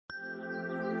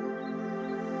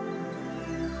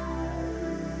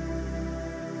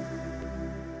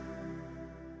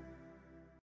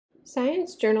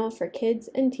Science Journal for Kids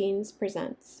and Teens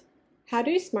presents How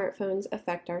Do Smartphones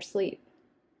Affect Our Sleep?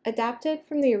 Adapted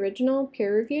from the original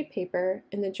peer-reviewed paper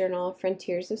in the journal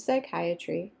Frontiers of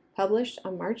Psychiatry, published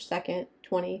on March 2,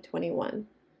 2021.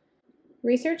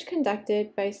 Research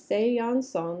conducted by Se-Yan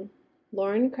Son,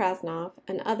 Lauren Krasnov,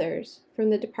 and others from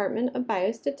the Department of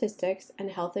Biostatistics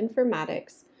and Health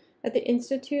Informatics at the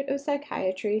Institute of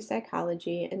Psychiatry,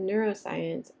 Psychology, and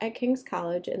Neuroscience at King's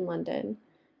College in London.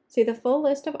 See the full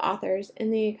list of authors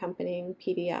in the accompanying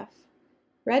PDF.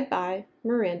 Read by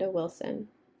Miranda Wilson.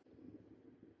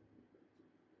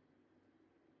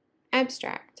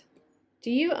 Abstract. Do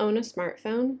you own a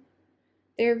smartphone?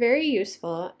 They are very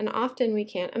useful, and often we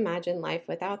can't imagine life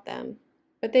without them,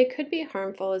 but they could be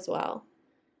harmful as well.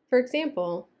 For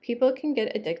example, people can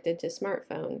get addicted to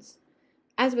smartphones.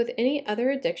 As with any other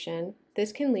addiction,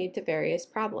 this can lead to various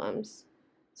problems.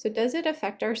 So does it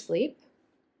affect our sleep?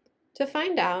 To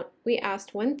find out, we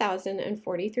asked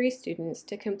 1,043 students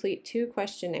to complete 2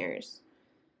 questionnaires.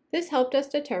 This helped us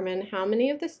determine how many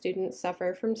of the students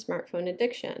suffer from smartphone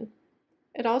addiction.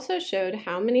 It also showed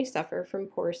how many suffer from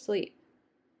poor sleep.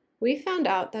 We found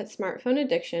out that smartphone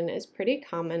addiction is pretty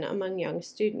common among young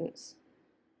students.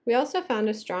 We also found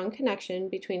a strong connection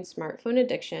between smartphone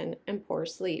addiction and poor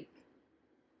sleep.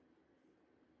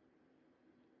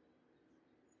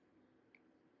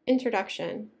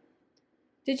 Introduction.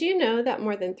 Did you know that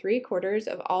more than 3/4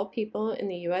 of all people in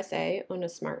the USA own a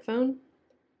smartphone?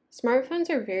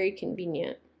 Smartphones are very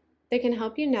convenient. They can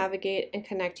help you navigate and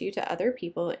connect you to other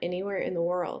people anywhere in the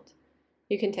world.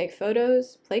 You can take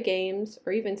photos, play games,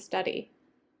 or even study.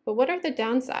 But what are the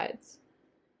downsides?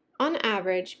 On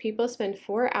average, people spend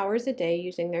 4 hours a day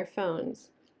using their phones.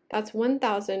 That's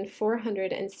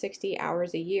 1,460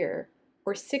 hours a year,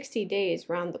 or 60 days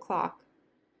round the clock.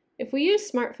 If we use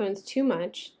smartphones too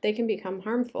much, they can become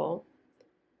harmful.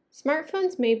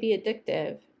 Smartphones may be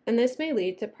addictive, and this may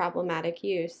lead to problematic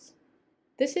use.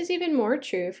 This is even more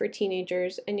true for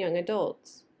teenagers and young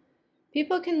adults.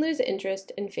 People can lose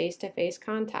interest in face-to-face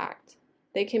contact.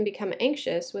 They can become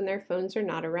anxious when their phones are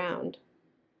not around.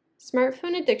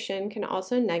 Smartphone addiction can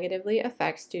also negatively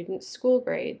affect students' school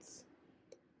grades.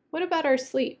 What about our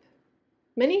sleep?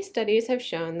 Many studies have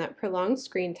shown that prolonged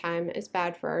screen time is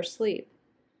bad for our sleep.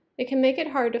 It can make it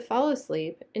hard to fall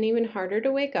asleep and even harder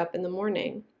to wake up in the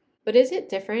morning. But is it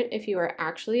different if you are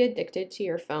actually addicted to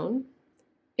your phone?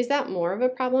 Is that more of a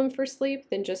problem for sleep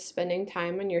than just spending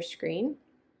time on your screen?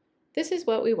 This is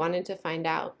what we wanted to find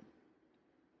out.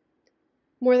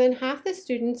 More than half the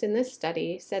students in this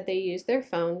study said they use their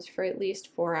phones for at least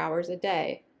 4 hours a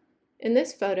day. In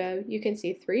this photo, you can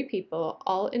see 3 people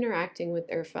all interacting with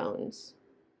their phones.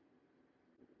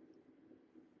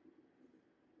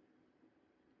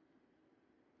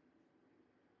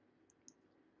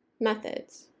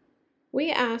 Methods.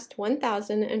 We asked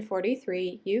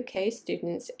 1,043 UK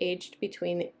students aged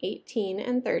between 18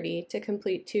 and 30 to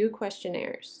complete 2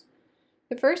 questionnaires.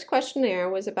 The first questionnaire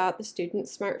was about the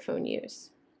student's smartphone use.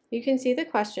 You can see the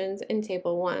questions in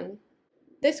Table 1.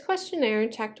 This questionnaire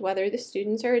checked whether the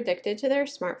students are addicted to their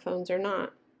smartphones or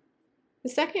not. The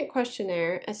second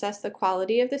questionnaire assessed the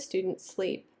quality of the student's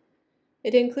sleep.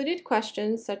 It included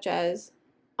questions such as,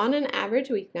 on an average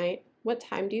weeknight, what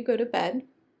time do you go to bed?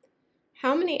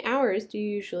 How many hours do you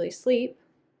usually sleep?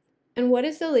 And what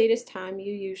is the latest time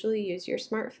you usually use your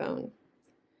smartphone?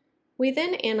 We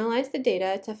then analyzed the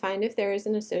data to find if there is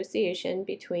an association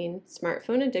between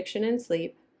smartphone addiction and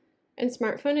sleep, and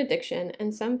smartphone addiction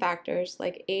and some factors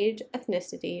like age,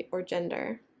 ethnicity, or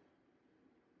gender.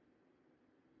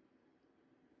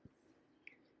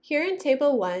 Here in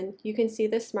Table 1, you can see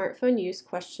the smartphone use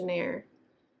questionnaire.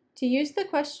 To use the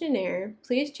questionnaire,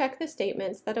 please check the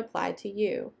statements that apply to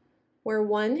you, where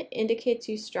 1 indicates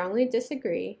you strongly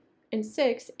disagree and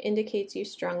 6 indicates you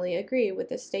strongly agree with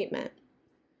this statement.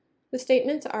 The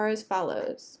statements are as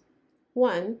follows.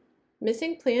 1.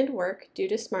 Missing planned work due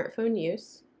to smartphone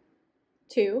use.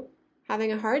 2.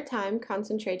 Having a hard time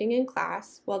concentrating in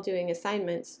class while doing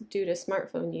assignments due to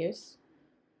smartphone use.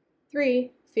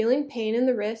 3. Feeling pain in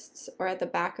the wrists or at the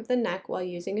back of the neck while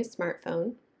using a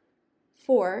smartphone.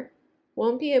 4.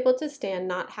 Won't be able to stand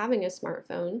not having a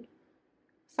smartphone.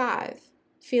 5.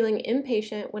 Feeling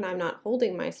impatient when I'm not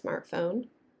holding my smartphone.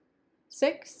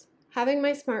 6. Having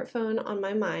my smartphone on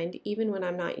my mind even when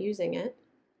I'm not using it.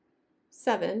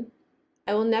 7.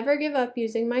 I will never give up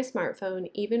using my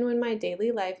smartphone even when my daily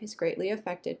life is greatly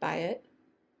affected by it.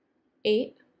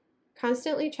 8.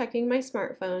 Constantly checking my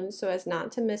smartphone so as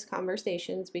not to miss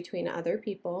conversations between other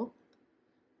people.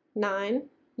 9.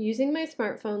 Using my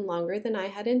smartphone longer than I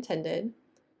had intended.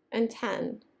 And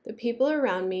 10. The people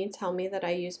around me tell me that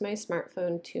I use my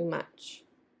smartphone too much.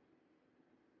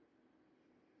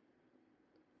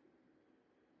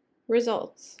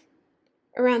 Results.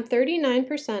 Around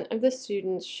 39% of the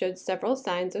students showed several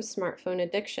signs of smartphone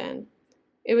addiction.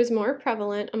 It was more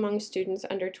prevalent among students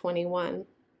under 21.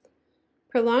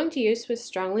 Prolonged use was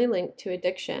strongly linked to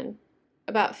addiction.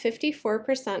 About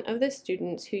 54% of the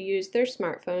students who used their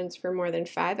smartphones for more than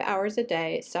 5 hours a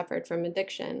day suffered from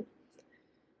addiction.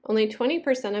 Only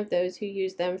 20% of those who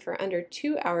used them for under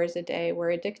 2 hours a day were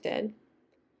addicted.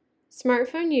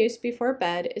 Smartphone use before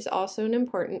bed is also an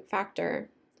important factor.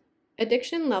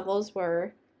 Addiction levels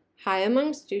were high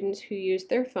among students who used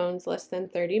their phones less than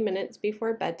 30 minutes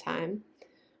before bedtime,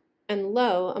 and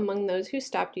low among those who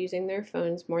stopped using their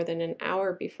phones more than an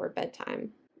hour before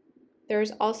bedtime. There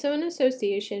is also an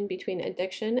association between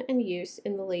addiction and use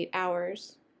in the late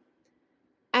hours.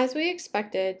 As we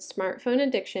expected, smartphone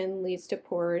addiction leads to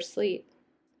poorer sleep.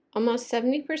 Almost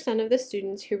 70% of the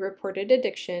students who reported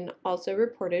addiction also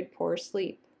reported poor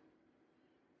sleep.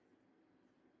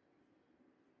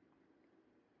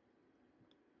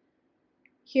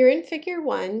 Here in Figure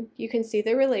 1, you can see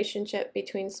the relationship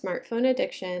between smartphone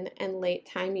addiction and late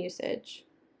time usage.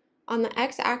 On the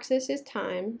x-axis is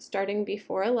time, starting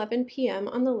before 11 p.m.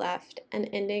 on the left and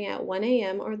ending at 1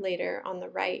 a.m. or later on the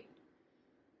right.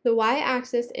 The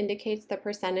y-axis indicates the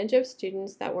percentage of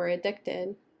students that were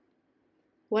addicted.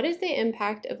 What is the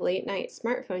impact of late-night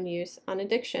smartphone use on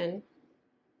addiction?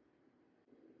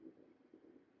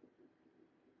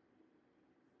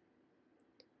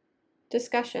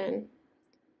 Discussion.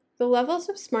 The levels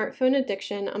of smartphone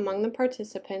addiction among the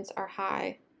participants are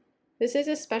high. This is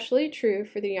especially true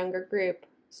for the younger group,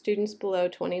 students below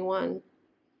 21.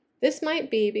 This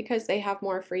might be because they have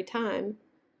more free time,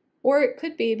 or it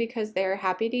could be because they are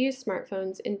happy to use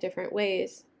smartphones in different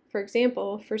ways, for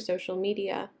example, for social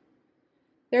media.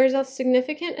 There is a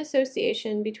significant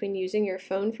association between using your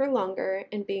phone for longer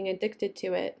and being addicted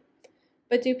to it.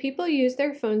 But do people use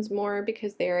their phones more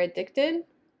because they are addicted?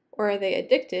 Or are they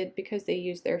addicted because they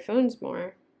use their phones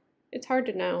more? It's hard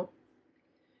to know.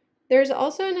 There is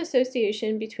also an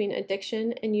association between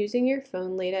addiction and using your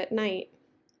phone late at night.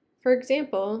 For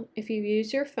example, if you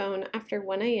use your phone after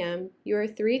 1 a.m., you are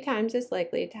 3 times as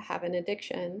likely to have an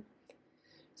addiction.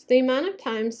 So the amount of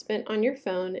time spent on your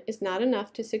phone is not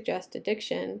enough to suggest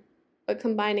addiction, but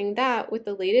combining that with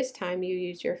the latest time you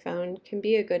use your phone can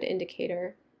be a good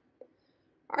indicator.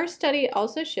 Our study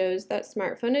also shows that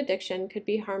smartphone addiction could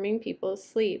be harming people's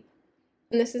sleep,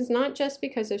 and this is not just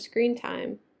because of screen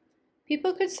time.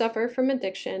 People could suffer from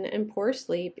addiction and poor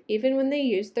sleep even when they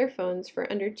used their phones for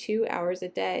under 2 hours a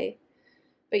day,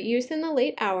 but use in the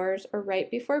late hours or right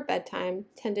before bedtime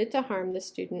tended to harm the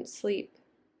student's sleep.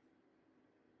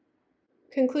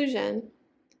 Conclusion.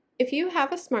 If you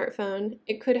have a smartphone,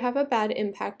 it could have a bad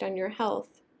impact on your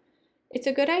health. It's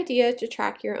a good idea to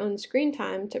track your own screen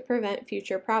time to prevent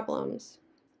future problems.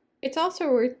 It's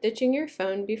also worth ditching your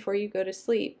phone before you go to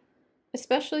sleep,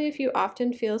 especially if you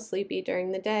often feel sleepy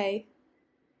during the day.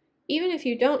 Even if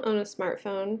you don't own a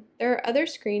smartphone, there are other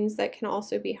screens that can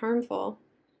also be harmful.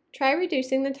 Try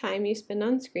reducing the time you spend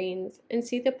on screens and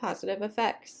see the positive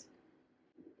effects.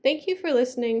 Thank you for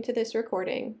listening to this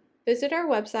recording. Visit our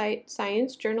website,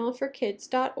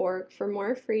 sciencejournalforkids.org, for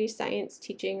more free science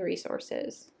teaching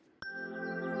resources.